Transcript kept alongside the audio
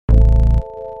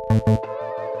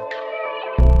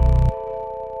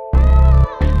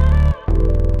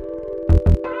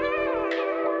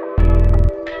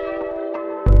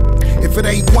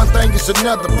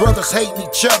another, brothers hating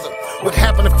each other. What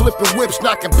happened to flipping whips,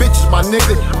 knocking bitches, my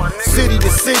nigga? City to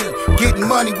city, getting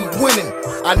money, we winning.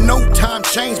 I know time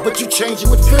changed, but you changing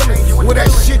with feelings. Where that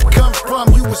shit come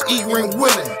from, you was eager and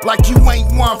willing. Like you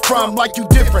ain't one from, like you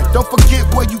different. Don't forget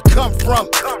where you come from.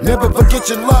 Never forget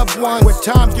your loved one. When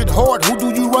times get hard, who do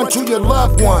you run to? Your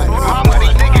loved one. Mama, these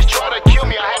niggas try to kill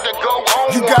me, I had to go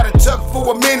home. You gotta tuck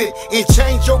for a minute and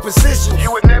change your position.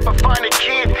 You would never find a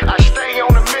kid, I stay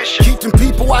on a mission. Keep them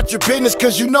people out your business,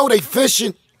 cause you know they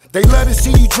fishing. They love to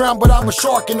see you drown, but I'm a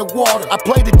shark in the water. I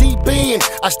play the deep end,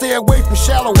 I stay away from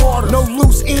shallow water. No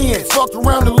loose ends, fuck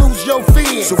around and lose your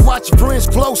fins. So watch your friends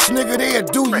close, nigga, they'll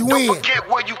do you in. Don't forget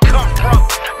where you come from,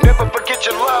 never forget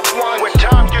your loved one. When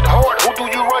times get hard, who do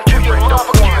you run to? Your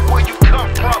loved one. Don't forget where you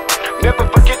come from, never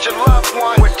forget your loved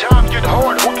one. When times get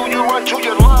hard, who do you run to?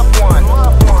 Your loved one.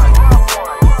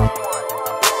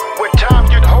 When times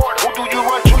get hard, who do you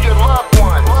run to? Your loved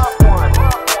one.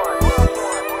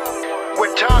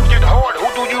 When times get hard, who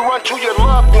do you run to? Your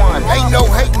loved one. Ain't no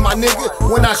hating, my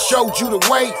nigga, when I showed you the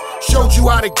way. Showed you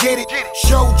how to get it,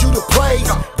 showed you the plays.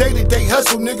 Day-to-day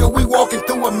hustle, nigga, we walking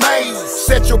through a maze.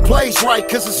 Set your place right,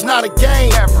 cause it's not a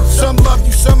game. Some love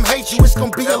you, some hate you, it's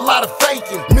gonna be a lot of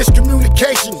faking.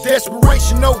 Miscommunication,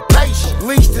 desperation, no patience.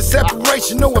 Leads to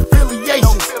separation, no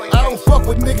affiliations. I don't fuck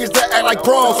with niggas that act like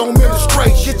bras on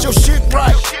administration. Get your shit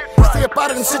right, stay up out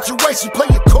of the situation, play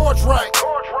your cards right.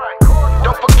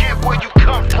 Don't forget where you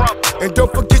come from, and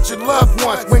don't forget your loved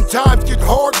ones. When times get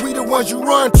hard, we the ones you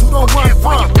run to, don't run from.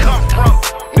 Where you come from,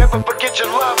 never forget your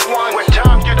loved one. When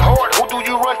times get hard, who do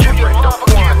you run to? Your loved one. Don't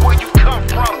forget where you come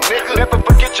from, nigga. Never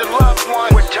forget your loved one.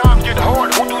 When times